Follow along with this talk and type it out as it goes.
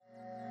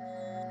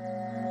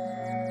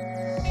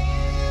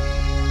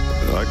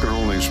can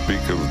only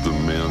speak of the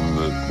men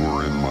that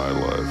were in my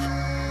life,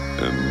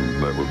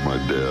 and that was my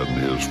dad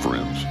and his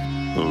friends.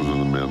 Those are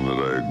the men that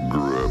I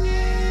grew up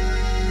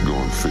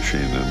going fishing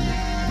and,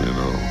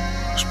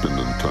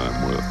 spending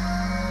time with.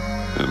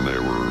 And they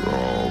were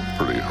all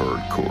pretty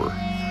hardcore.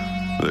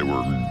 They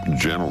were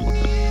gentlemen.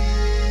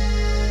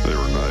 They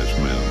were nice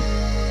men.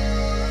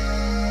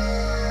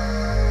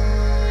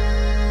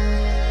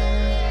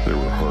 They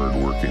were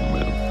hard-working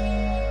men.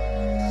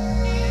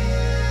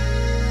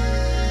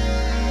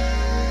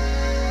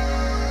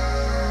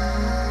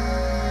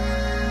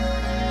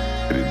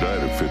 He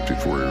died at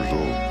 54 years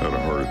old, had a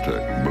heart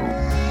attack, boom.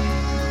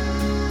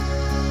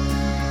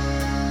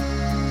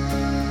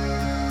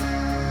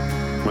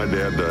 My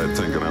dad died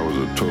thinking I was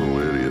a total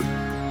idiot.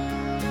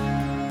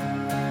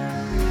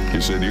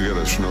 He said, you got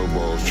a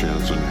snowball's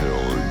chance in hell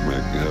of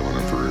having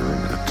a career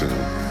in that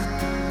town.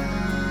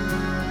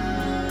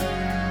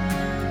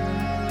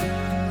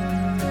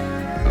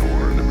 I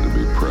wanted him to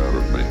be proud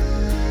of me.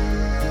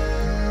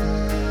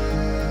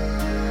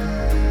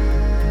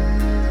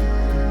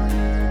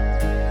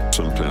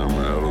 Sometimes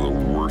out of the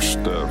worst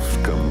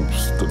stuff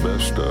comes the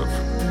best stuff.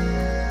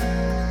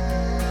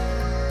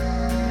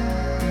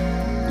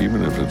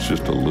 Even if it's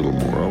just a little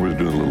more, always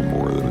do a little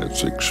more than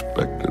it's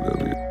expected of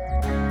you.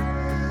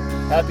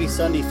 Happy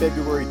Sunday,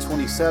 February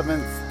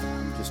 27th.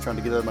 I'm just trying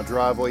to get out of my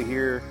driveway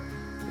here.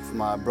 If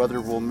my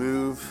brother will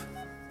move.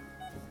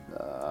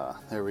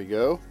 There we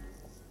go.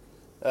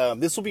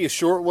 This will be a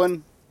short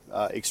one.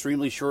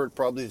 Extremely short,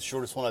 probably the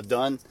shortest one I've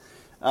done.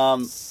 I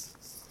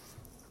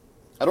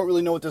don't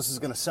really know what this is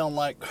going to sound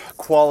like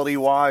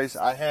quality-wise.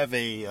 I have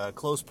a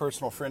close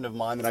personal friend of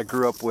mine that I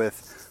grew up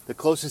with. The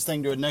closest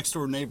thing to a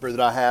next-door neighbor that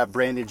I have,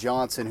 Brandon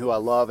Johnson, who I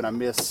love and I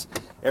miss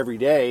every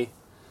day.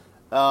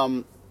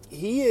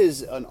 He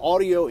is an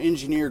audio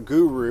engineer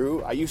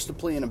guru. I used to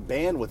play in a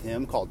band with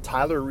him called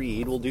Tyler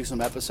Reed. We'll do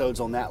some episodes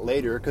on that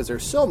later because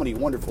there's so many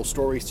wonderful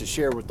stories to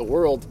share with the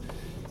world.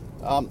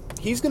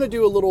 He's going to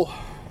do a little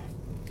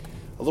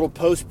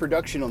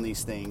post-production on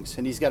these things,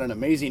 and he's got an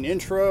amazing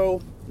intro,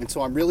 and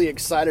so I'm really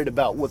excited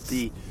about what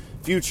the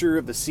future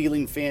of the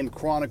Ceiling Fan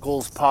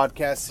Chronicles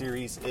podcast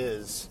series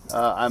is.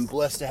 I'm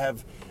blessed to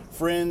have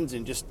friends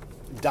and just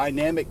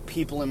dynamic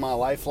people in my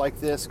life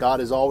like this. God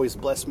has always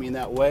blessed me in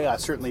that way. I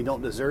certainly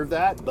don't deserve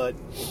that, but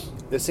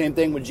the same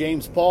thing with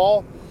James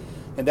Paul.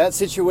 In that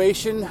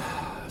situation,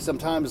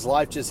 sometimes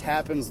life just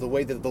happens the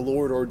way that the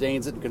Lord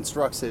ordains it and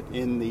constructs it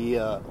in the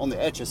on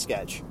the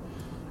Etch-a-Sketch.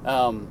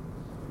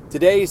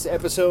 Today's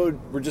episode,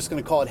 we're just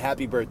going to call it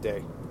Happy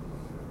Birthday.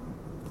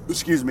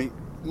 Excuse me.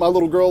 My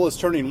little girl is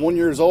turning 1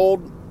 year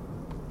old.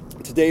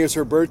 Today is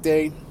her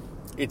birthday.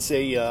 It's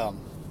a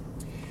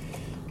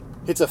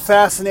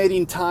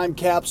fascinating time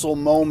capsule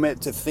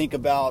moment to think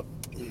about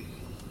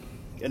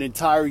an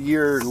entire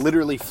year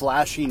literally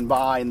flashing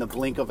by in the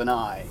blink of an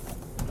eye.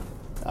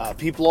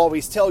 People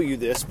always tell you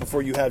this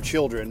before you have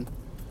children,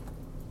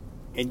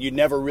 and you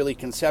never really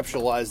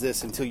conceptualize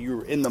this until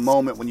you're in the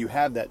moment when you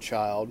have that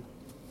child.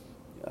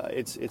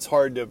 It's just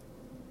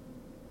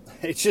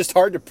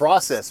hard to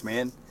process,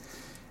 man.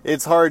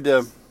 It's hard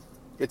to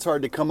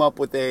come up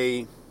with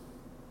a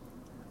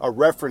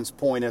reference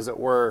point, as it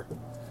were.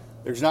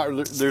 There's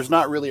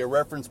not really a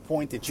reference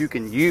point that you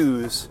can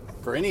use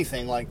for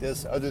anything like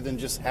this other than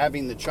just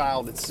having the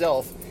child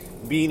itself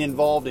being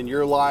involved in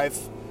your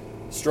life,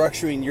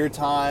 structuring your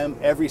time,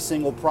 every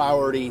single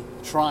priority,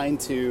 trying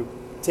to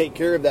take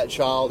care of that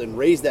child and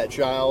raise that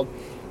child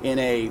in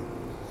a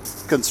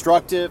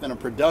constructive and a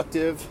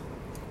productive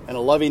and a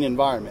loving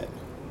environment.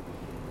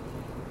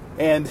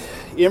 And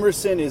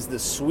Emerson is the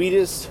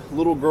sweetest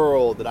little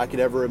girl that I could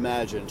ever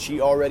imagine. She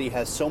already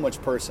has so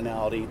much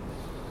personality,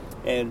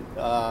 and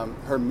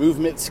her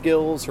movement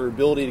skills, her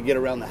ability to get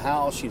around the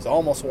house, she's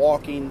almost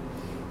walking.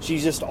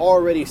 She's just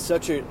already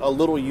such a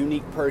little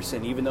unique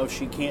person, even though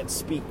she can't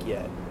speak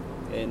yet.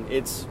 And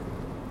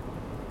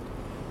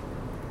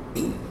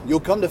you'll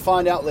come to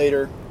find out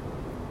later,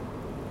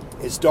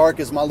 as dark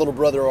as my little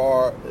brother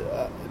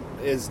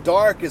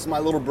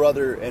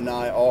and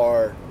I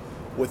are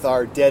with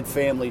our dead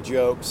family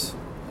jokes,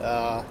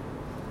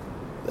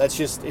 it's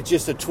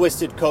just a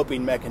twisted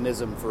coping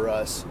mechanism for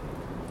us.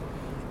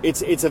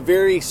 It's a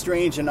very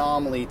strange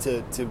anomaly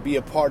to be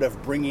a part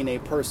of bringing a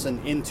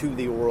person into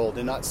the world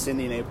and not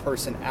sending a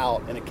person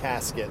out in a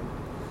casket.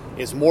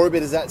 As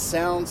morbid as that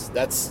sounds,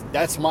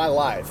 that's my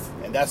life,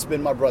 and that's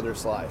been my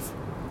brother's life.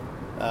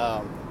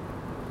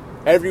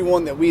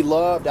 Everyone that we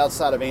loved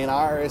outside of Aunt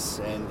Iris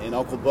and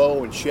Uncle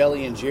Bo and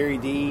Shelly and Jerry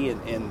D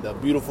and the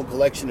beautiful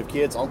collection of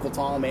kids, Uncle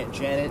Tom, Aunt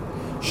Janet.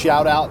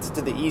 Shout out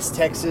to the East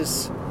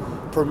Texas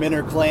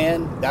Permenter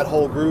clan, that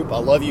whole group. I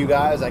love you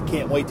guys. I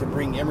can't wait to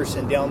bring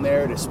Emerson down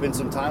there to spend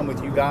some time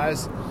with you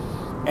guys.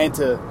 And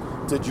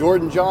to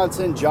Jordan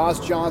Johnson, Josh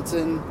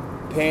Johnson,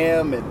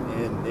 Pam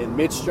and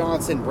Mitch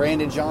Johnson,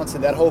 Brandon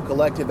Johnson, that whole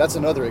collective, that's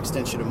another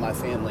extension of my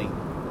family.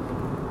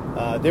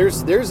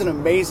 There's an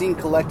amazing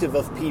collective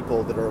of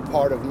people that are a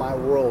part of my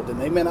world,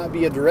 and they may not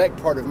be a direct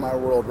part of my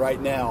world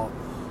right now,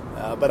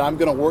 but I'm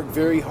going to work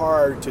very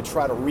hard to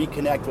try to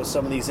reconnect with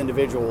some of these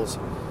individuals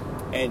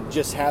and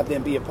just have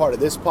them be a part of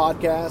this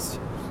podcast.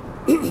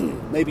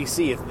 Maybe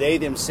see if they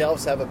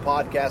themselves have a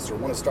podcast or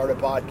want to start a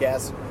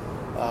podcast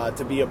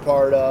to be a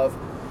part of.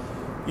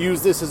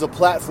 Use this as a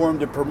platform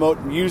to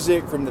promote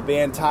music from the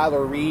band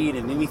Tyler Reed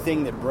and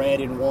anything that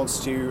Brandon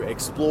wants to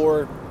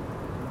explore.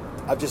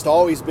 I've just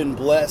always been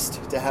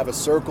blessed to have a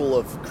circle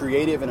of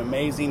creative and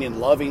amazing and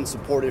loving,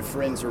 supportive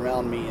friends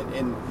around me.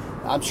 And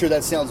I'm sure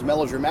that sounds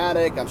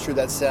melodramatic. I'm sure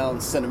that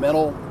sounds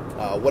sentimental,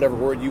 whatever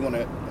word you want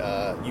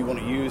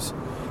to use.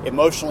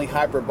 Emotionally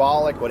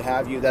hyperbolic, what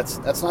have you.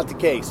 That's not the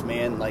case,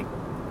 man. Like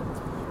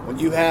when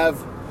you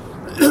have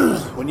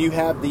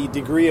the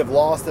degree of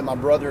loss that my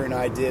brother and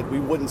I did, we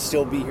wouldn't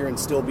still be here and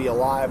still be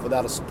alive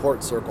without a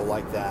support circle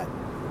like that.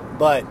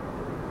 But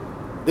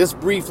this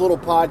brief little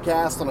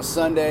podcast on a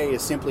Sunday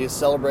is simply a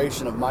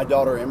celebration of my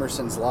daughter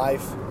Emerson's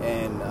life,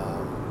 and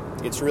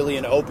it's really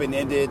an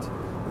open-ended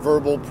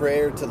verbal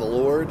prayer to the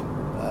Lord,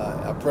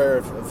 a prayer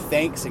of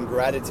thanks and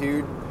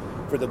gratitude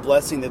for the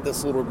blessing that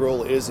this little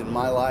girl is in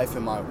my life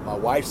and my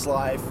wife's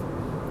life,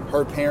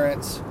 her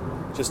parents,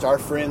 just our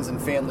friends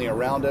and family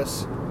around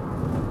us.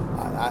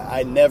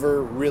 I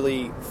never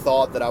really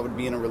thought that I would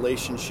be in a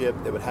relationship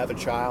that would have a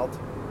child.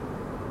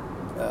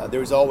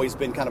 There's always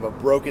been kind of a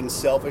broken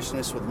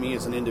selfishness with me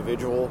as an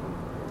individual.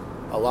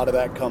 A lot of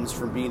that comes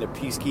from being a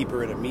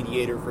peacekeeper and a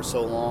mediator for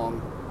so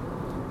long.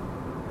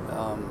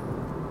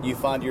 You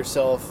find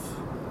yourself,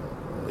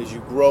 as you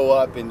grow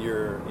up in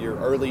your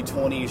early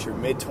 20s, your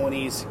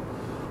mid-20s,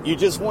 you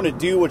just want to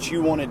do what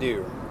you want to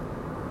do.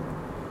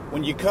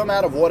 When you come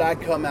out of what I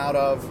come out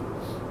of,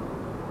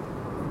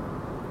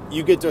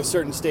 you get to a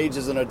certain stage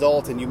as an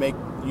adult and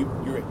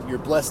you're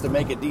blessed to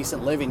make a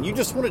decent living. You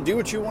just want to do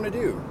what you want to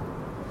do.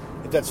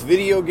 If that's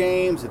video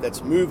games, if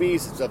that's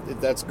movies,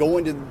 if that's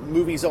going to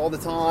movies all the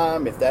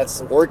time, if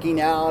that's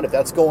working out, if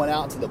that's going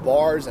out to the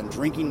bars and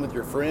drinking with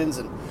your friends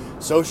and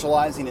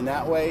socializing in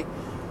that way,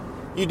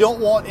 you don't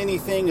want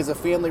anything as a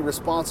family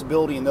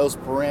responsibility in those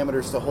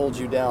parameters to hold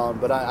you down.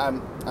 But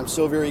I'm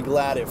so very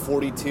glad at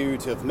 42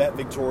 to have met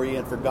Victoria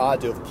and for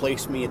God to have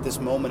placed me at this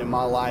moment in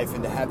my life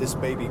and to have this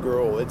baby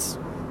girl.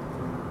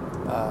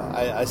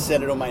 I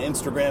said it on my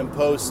Instagram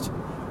post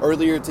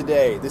earlier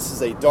today. This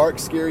is a dark,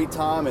 scary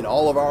time in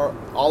all of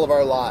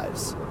our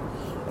lives.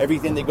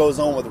 Everything that goes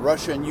on with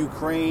Russia and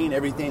Ukraine,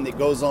 everything that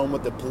goes on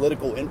with the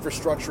political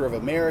infrastructure of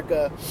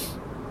America,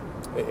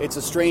 it's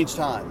a strange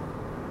time.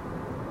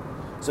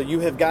 So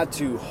you have got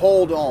to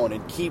hold on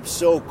and keep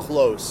so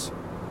close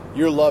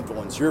your loved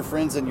ones, your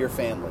friends and your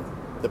family,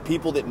 the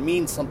people that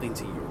mean something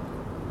to you.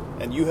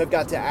 And you have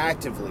got to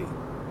actively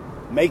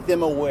make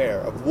them aware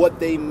of what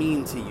they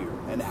mean to you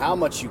and how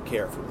much you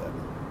care for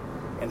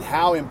them. And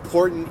how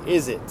important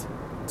is it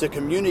to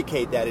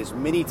communicate that as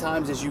many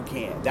times as you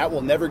can. That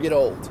will never get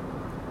old.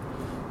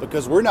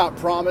 Because we're not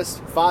promised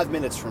 5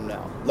 minutes from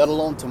now, let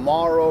alone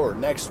tomorrow or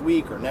next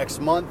week or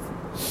next month.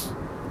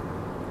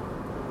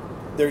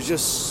 There's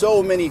just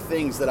so many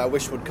things that I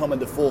wish would come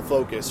into full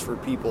focus for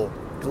people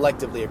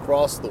collectively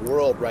across the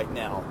world right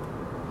now.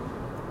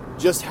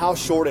 Just how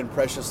short and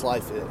precious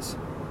life is.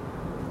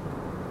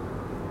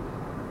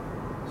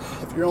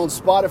 If you're on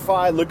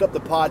Spotify, look up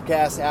the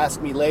podcast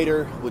Ask Me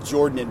Later with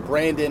Jordan and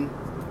Brandon.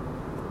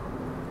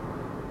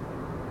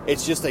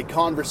 It's just a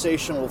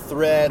conversational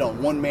thread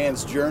on one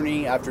man's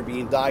journey after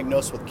being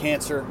diagnosed with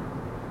cancer.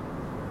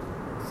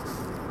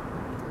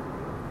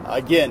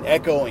 Again,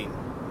 echoing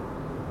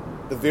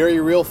the very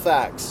real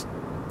facts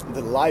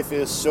that life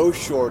is so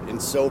short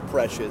and so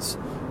precious.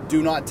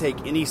 Do not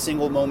take any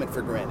single moment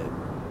for granted.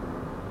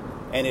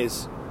 And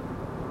as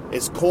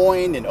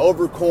coined and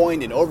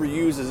overcoined and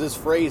overused as this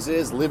phrase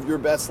is, live your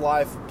best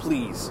life,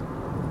 please,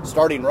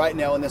 starting right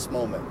now in this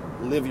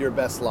moment, live your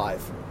best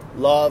life.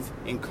 Love,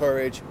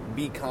 encourage,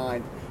 be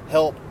kind,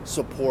 help,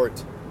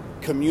 support,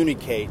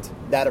 communicate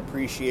that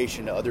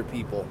appreciation to other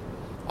people.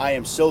 I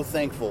am so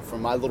thankful for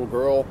my little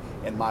girl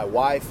and my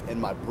wife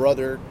and my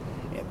brother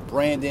and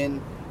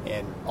Brandon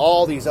and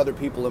all these other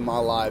people in my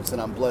lives that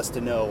I'm blessed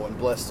to know and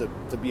blessed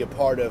to be a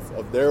part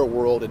of their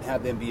world and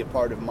have them be a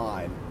part of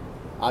mine.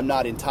 I'm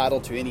not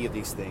entitled to any of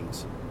these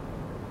things.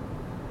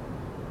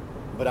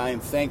 But I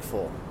am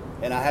thankful,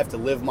 and I have to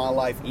live my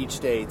life each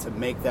day to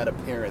make that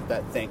apparent,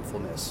 that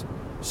thankfulness.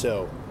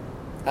 So,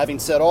 having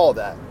said all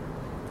that,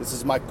 this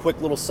is my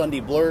quick little Sunday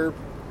blurb.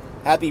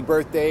 Happy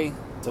birthday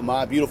to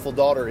my beautiful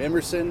daughter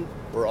Emerson.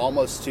 We're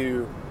almost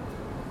to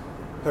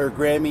her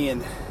Grammy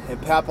and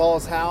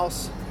Papaw's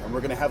house, and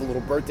we're going to have a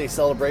little birthday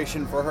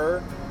celebration for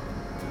her.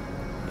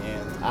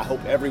 And I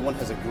hope everyone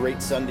has a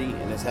great Sunday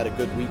and has had a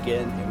good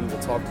weekend, and we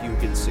will talk to you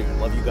again soon.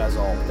 Love you guys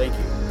all. Thank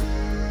you.